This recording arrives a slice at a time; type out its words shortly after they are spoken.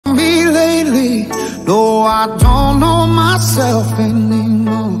though I don't know myself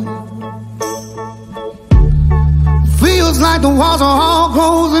anymore. Feels like the walls are all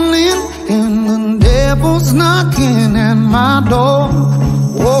closing in, and the devil's knocking at my door.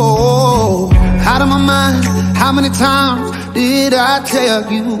 Whoa, out of my mind, how many times did I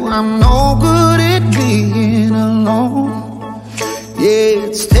tell you I'm no good at being alone? Yeah,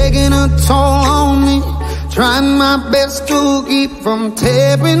 it's taking a toll on me, trying my best to keep from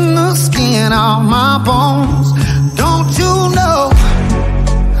tearing the skin off my bones. Don't you know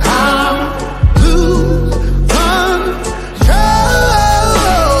I lose control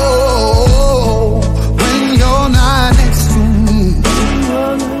when you're not next to me?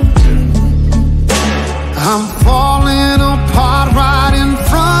 I'm falling apart right in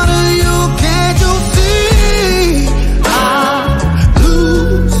front of you. Can't you see? I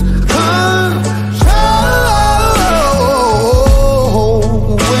lose control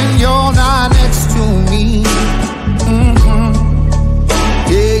when you're not next to me.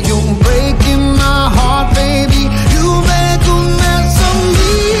 Yeah, you're breaking my heart, baby. You make a mess of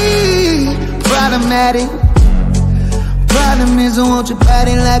me. Problematic. Problem is I want your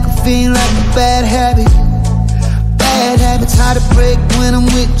body like a fiend, like a bad habit. Bad habits hard to break when I'm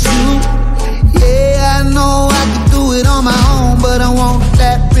with you. Yeah, I know I can do it on my own, but I want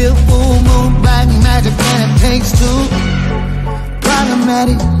that real full moon black magic, and it takes two.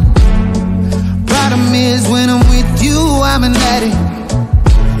 Problematic. Problem is when I'm with you, I'm an addict,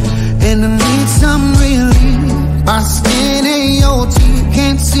 and I need some relief. My skin ain't your teeth,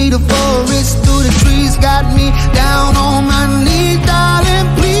 can't see the forest through the trees. Got me down on my knees, darling,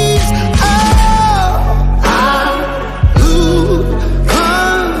 please. Oh, I lose control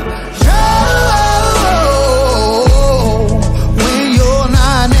when you're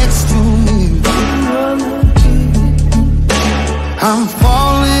not next to me. I'm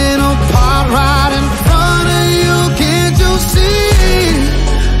falling apart right in front of you. Can't you see?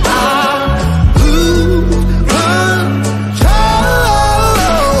 I lose control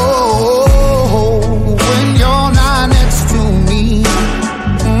when you're not next to me.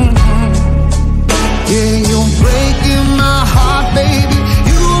 Yeah, you're breaking my heart, baby.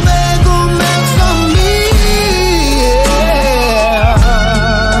 You make a mess of me.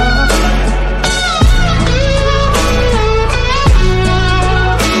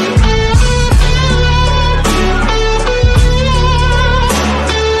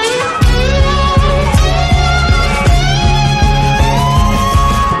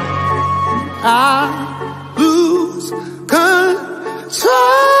 I lose control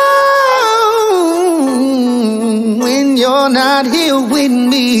when you're not here with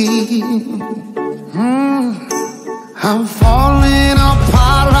me. I'm falling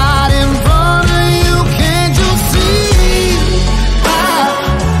apart right in front of you. Can't you see? I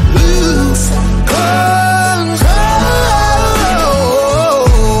lose control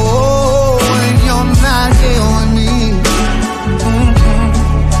when you're not here with me.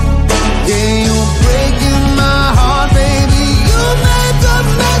 Yeah, you're breaking my heart, baby. You make a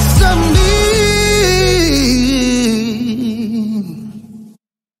mess of me.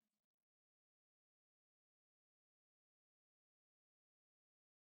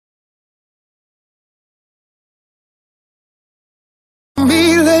 Me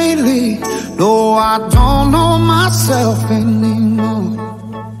lately, though I don't know myself anymore.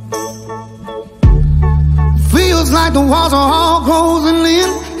 Feels like the walls are all closing in,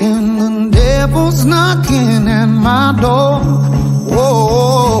 and the devil's knocking at my door.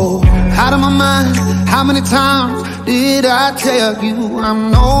 Whoa, out of my mind, how many times did I tell you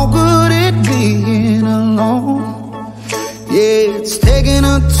I'm no good at being alone? Yeah, it's taking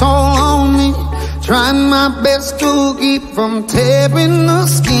a toll on me, trying my best to keep from tearing the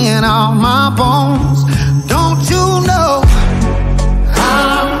skin off my bones. Don't you know I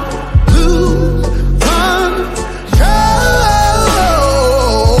lose control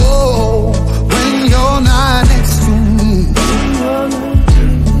when you're not next to me?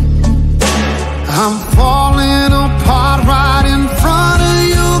 I'm falling apart right in front of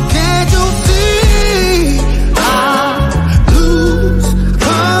you. Can't you see? I lose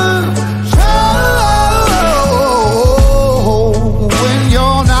control when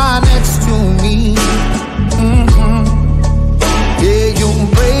you're not next to me. Yeah, you're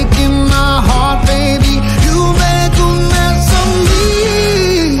breaking my heart, baby. You make a mess of me.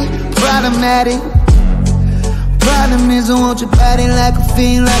 Problematic. Problem is I want your body like a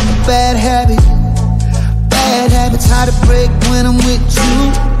fiend, like a bad habit. Bad habits hard to break when I'm with you.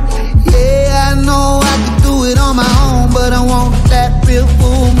 Yeah, I know I can do it on my own, but I want that real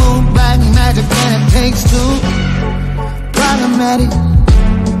full moon black magic, and it takes two. Problematic.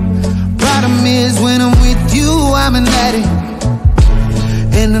 Problem is when I'm with I'm an addict,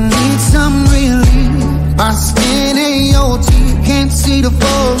 and I need some relief. My skin ain't your teeth, can't see the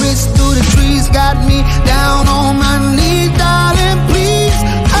forest through the trees. Got me down on my knees, darling, please.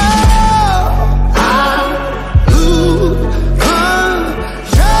 Oh, I lose control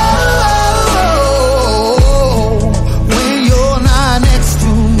when you're not next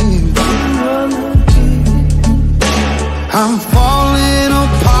to me. I'm falling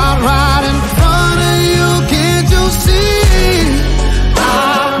apart right in front of you, can't you see?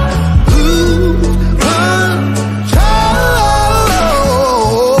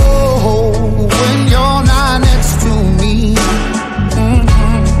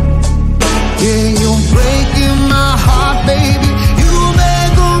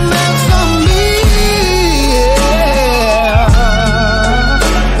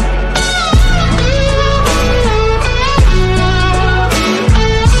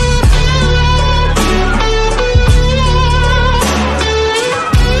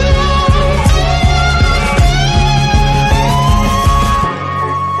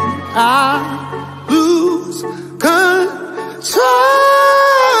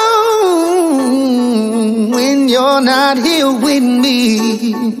 Not here with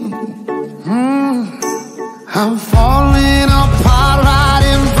me. I'm falling apart right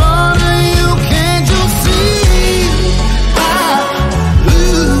in front of you, can't you see? I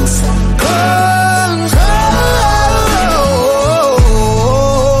lose control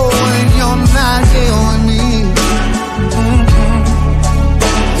when you're not here with me.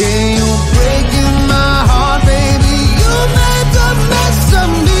 Yeah, you're breaking my heart, baby. You make a mess of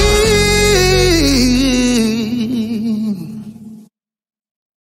me.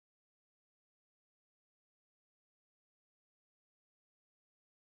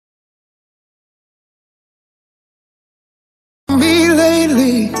 Me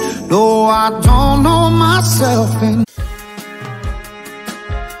lately, no, I don't know myself and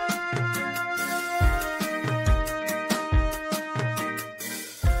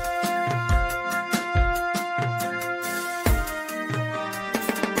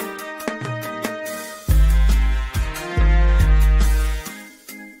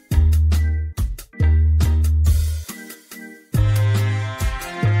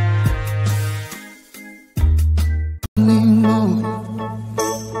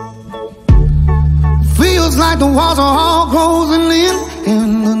like the walls are all closing in,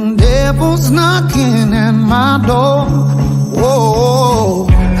 and the devil's knocking at my door. Whoa,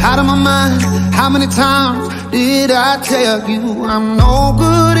 out of my mind, how many times did I tell you I'm no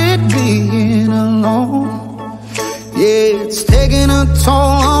good at being alone? Yeah, it's taking a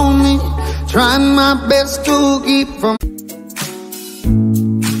toll on me, trying my best to keep from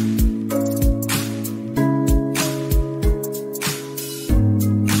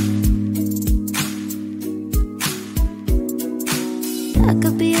I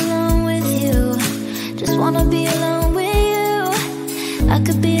could be alone with you, just wanna be alone with you. I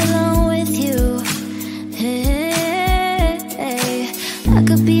could be alone with you, hey, hey. I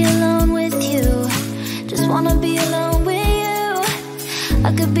could be alone with you, just wanna be alone with you.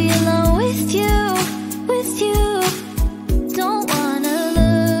 I could be alone with you, with you. Don't wanna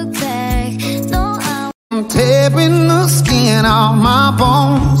look back, no, I'm tearing the skin off my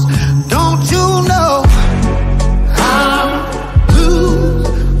bones. Don't you know?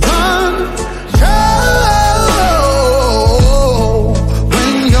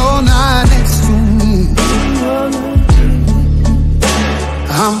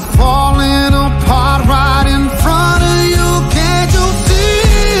 I'm falling apart right in front of you, can't you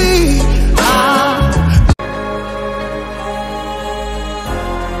see?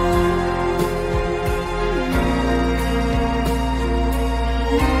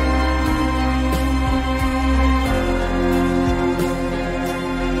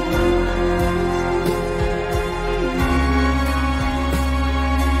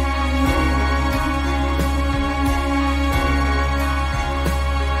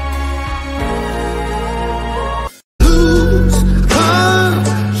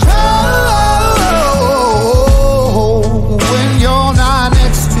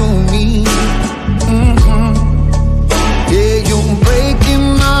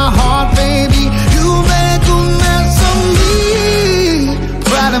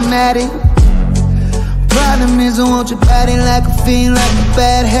 Problem is I want your body like a fiend, like a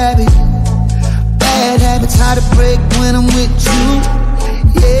bad habit. Bad habits hard to break when I'm with you.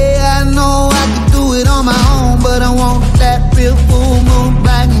 Yeah, I know I can do it on my own, but I want that real full moon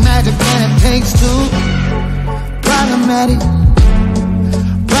black magic, and it takes two. Problematic.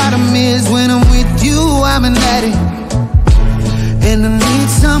 Problem is when I'm with you, I'm an addict, and I need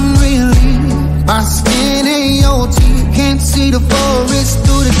some relief. My skin ain't your see the forest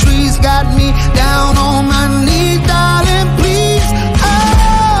through the trees. Got me down on my knees, darling, please.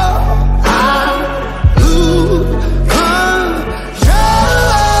 Oh, I lose control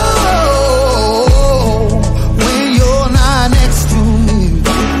when you're not next to me.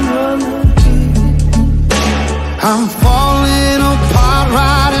 I'm falling apart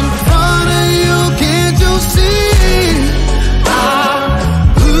right in front of you. Can't you see?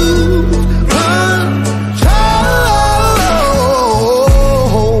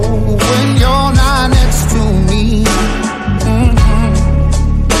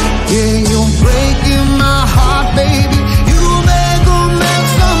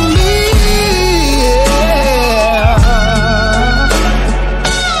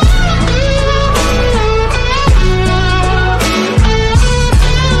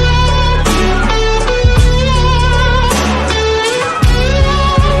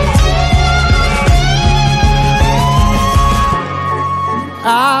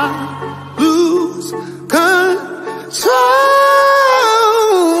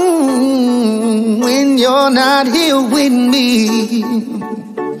 Not here with me.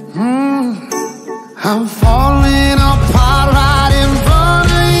 I'm falling apart right in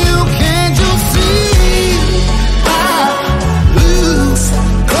front of you. Can't you see? I lose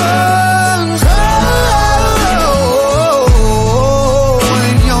control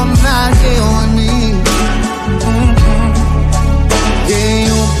when you're not here with me. Yeah,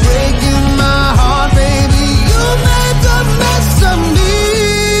 you're breaking my heart, baby. You make a mess of me.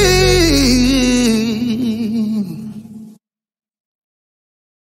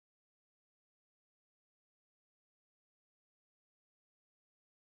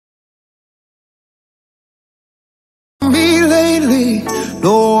 Me lately,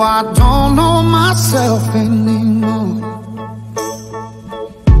 no, I don't know myself anymore.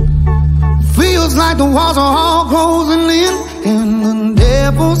 Feels like the walls are all closing in, and the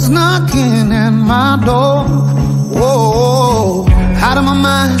devil's knocking at my door. Whoa, out of my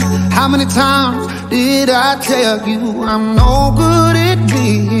mind, how many times did I tell you I'm no good at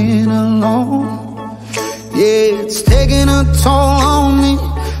being alone? Yeah, it's taking a toll on me.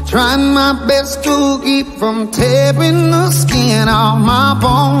 Trying my best to keep from tearing the skin off my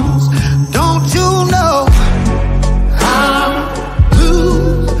bones. Don't you know I'm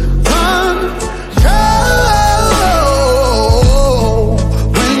lose control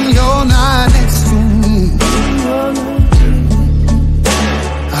when you're not next to me?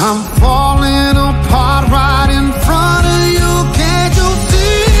 I'm falling apart right in front of you. Can't you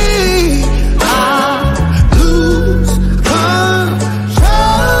see? I lose control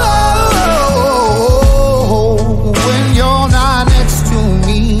when you're not next to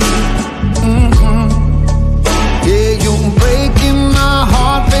me. Yeah, you're breaking my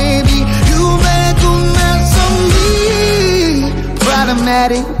heart, baby. You make a mess of me.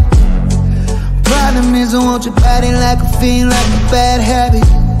 Problematic. Problem is I want your body like a fiend, like a bad habit.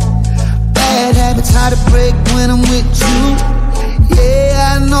 Bad habits hard to break when I'm with you.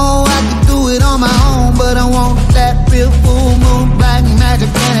 Yeah, I know I can do it on my own, but I want that real full moon black magic,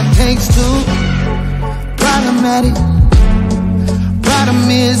 and it takes two. Problematic. Problem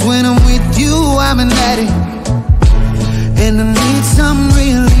is when I'm with you, I'm an addict, and I need some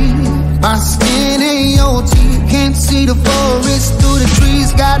relief. My skin and your teeth, can't see the forest through the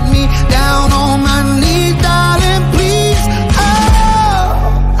trees. Got me down on my knees, darling, please. Oh,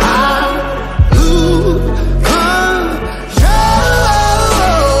 I lose control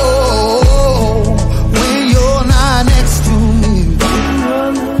when you're not next to me.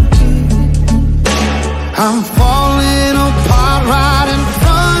 I'm falling apart right in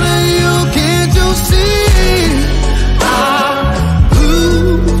front of you. Can't you see? I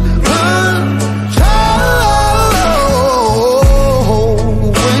lose control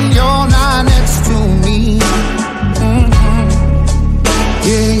when you're not next to me.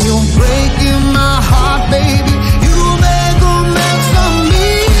 Yeah, you're breaking my heart, baby. You make a mess of me.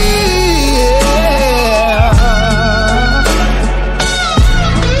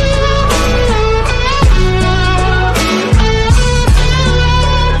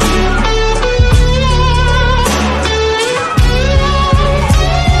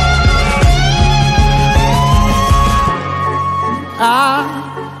 I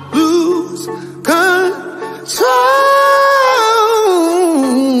lose control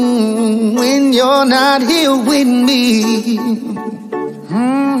when you're not here with me.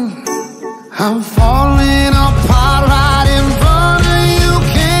 I'm falling apart right in front of you.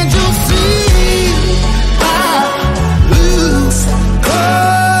 Can't you see? I lose control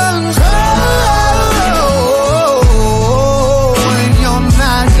when you're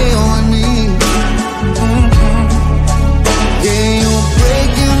not here with me.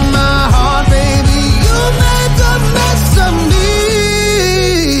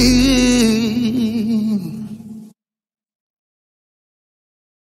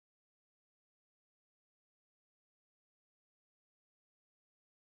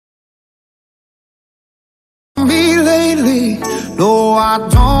 though I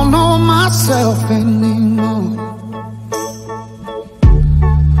don't know myself anymore.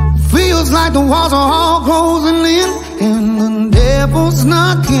 Feels like the walls are all closing in, and the devil's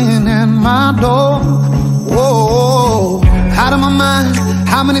knocking at my door. Whoa, out of my mind,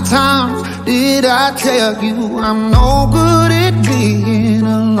 how many times did I tell you I'm no good at being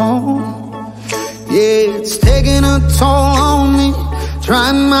alone? Yeah, it's taking a toll on me,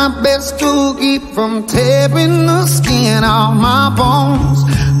 trying my best to keep from tearing the skin off my bones.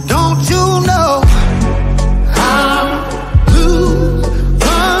 Don't you know how to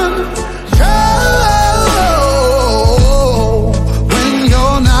control when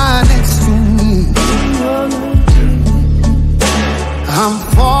you're not next to me? I'm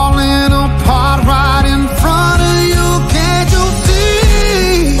falling apart right in front of you. Can't you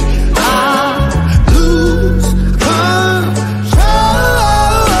see? I lose control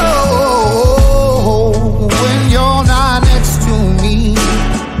when you're not next to me.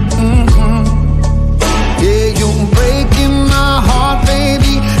 Yeah, you're breaking my heart,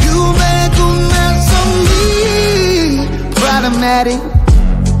 baby. You make a mess of me. Problematic.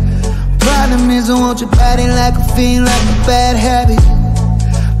 Problem is I want your body like a fiend, like a bad habit.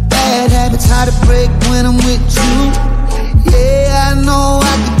 Bad habits hard to break when I'm with you. Yeah, I know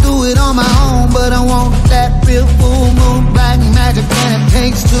I can do it on my own, but I want that real full moon black magic, and it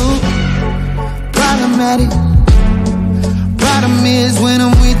takes two. Problematic. Problem is when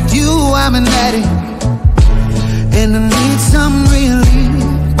I'm with you, I'm an addict, and I need some relief.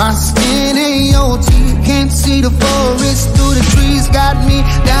 My skin ain't your teeth, can't see the forest through the trees. Got me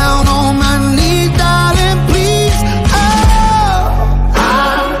down on my knees, darling, please. Oh, I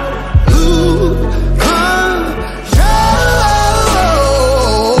lose control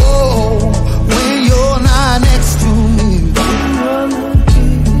when you're not next to me.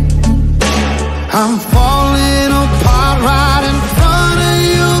 I'm falling apart right in front of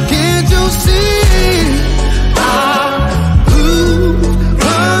you. Can't you see? I lose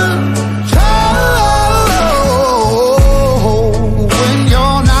control when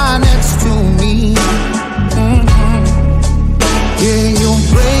you're not next to me. Yeah, you're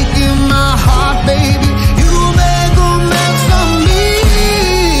breaking my heart, baby. You make a mess of me.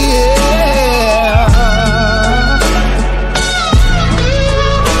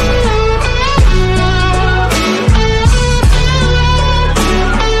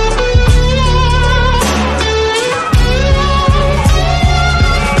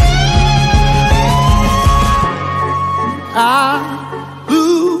 I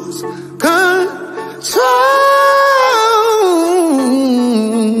lose control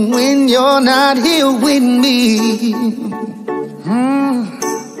when you're not here with me.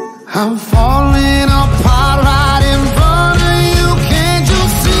 I'm falling apart right in front of you. Can't you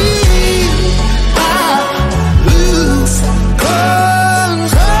see? I lose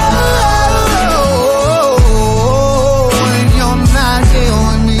control when you're not here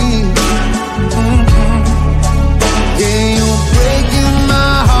with me. Yeah, you're breaking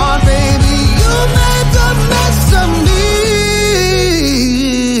my heart, baby. You make a mess of me.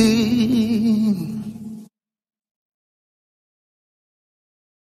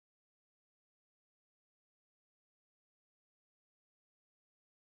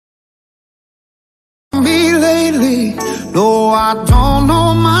 Me lately, though I don't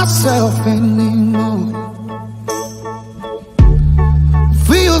know myself anymore.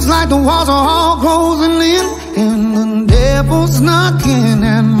 Feels like the walls are all closing in, and the devil's knocking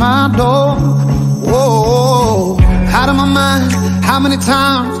at my door. Whoa, out of my mind, how many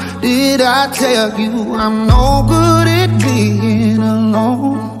times did I tell you I'm no good at being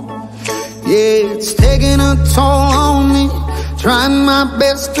alone? Yeah, it's taking a toll on me, trying my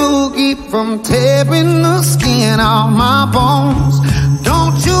best to keep from tearing the skin off my bones.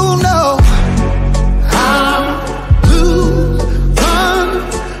 Don't you know how to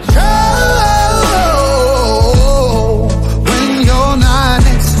control when you're not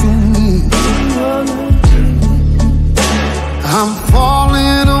next to me? I'm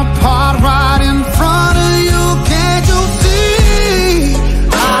falling apart right in front of you. Can't you see?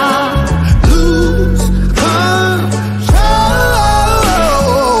 I lose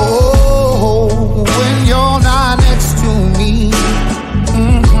control when you're not next to me.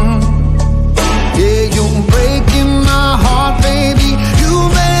 Yeah, you're breaking my heart, baby. You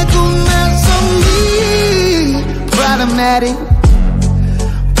make a mess of me. Problematic.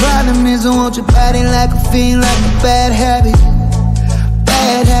 Problem is I want your body like a fiend, like a bad habit.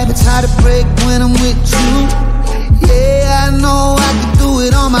 Bad habits hard to break when I'm with you. Yeah, I know I can do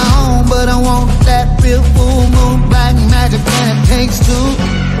it on my own, but I want that real full moon black magic, and it takes two.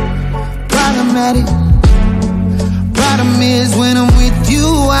 Problematic. Problem Problem is when I'm with you,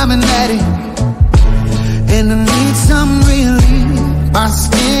 I'm an addict, and I need some relief. My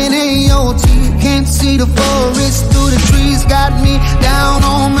skin and your teeth, can't see the forest through the trees. Got me down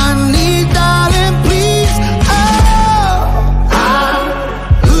on my knees, darling, please. Oh, I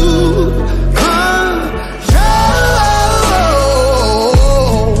lose control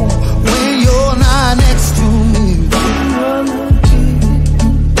when you're not next to me.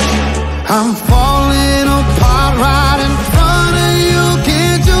 I'm falling apart right in front of you,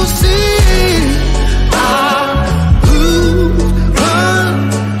 can't you see?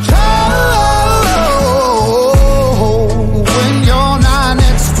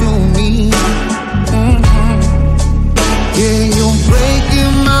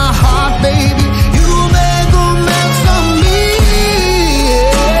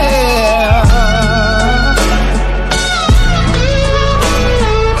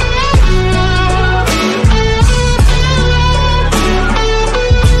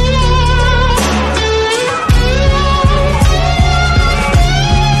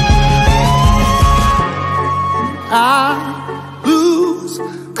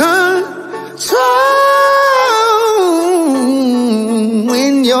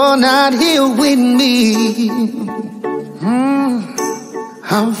 Not here with me.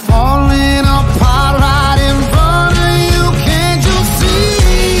 I'm falling apart right in front of you, can't you see?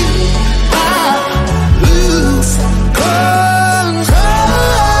 I lose control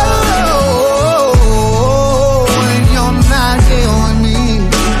when you're not here with me.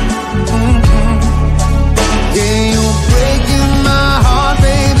 Yeah, you're breaking my heart,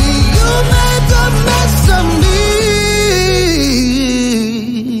 baby. You make a mess of me.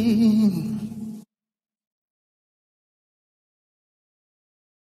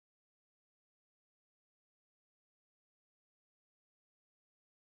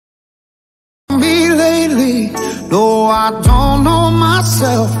 Me lately, no, I don't know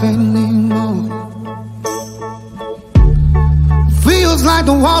myself anymore. Feels like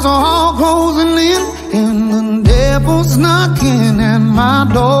the walls are all closing in, and the devil's knocking at my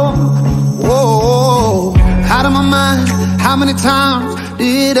door. Whoa, out of my mind, how many times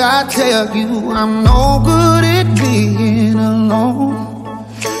did I tell you I'm no good at being alone?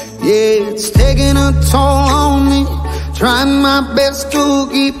 Yeah, it's taking a toll on me, trying my best to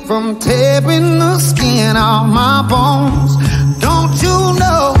keep from tearing the skin off my bones. Don't you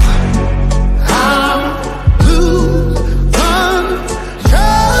know how to control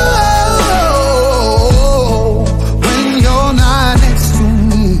when you're not next to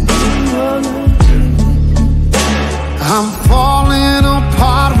me? I'm falling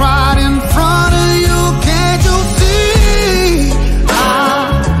apart right in front of you, can't you see? I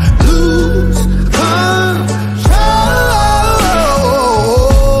lose control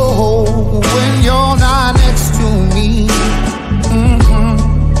when you're not next to me.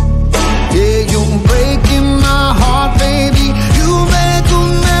 Yeah, you're breaking my heart, baby. You make a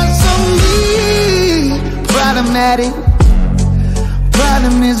mess of me. Problematic.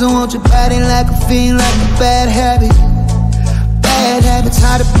 Problem is I want your body like a fiend, like a bad habit. Bad habits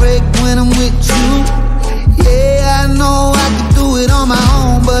hard to break when I'm with you. Yeah, I know I can do it on my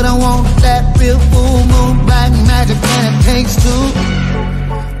own, but I want that real full moon black magic, and it takes two.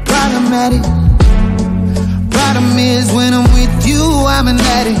 Problematic. Problem is when I'm with you, I'm an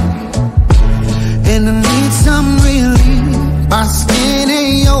addict, and I need some relief. My skin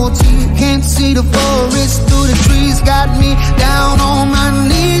and your teeth, can't see the forest through the trees. Got me down on my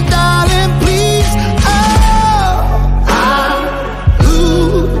knees, darling, please. Oh, I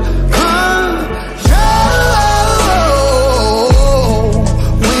lose control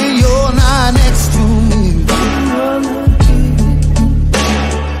when you're not next to me.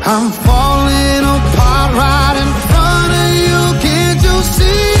 I'm falling apart right in front of you, can't you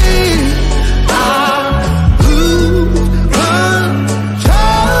see? I lose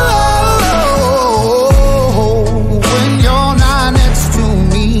control when you're not next to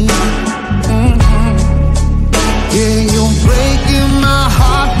me. Yeah, you're breaking my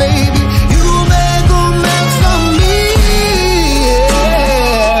heart, baby. You make a mess of me.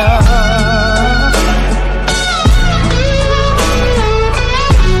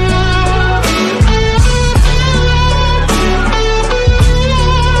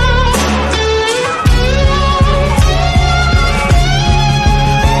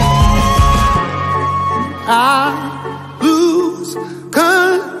 I lose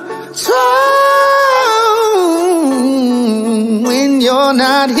control when you're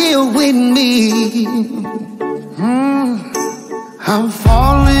not here with me. I'm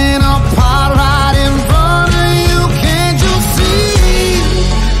falling apart.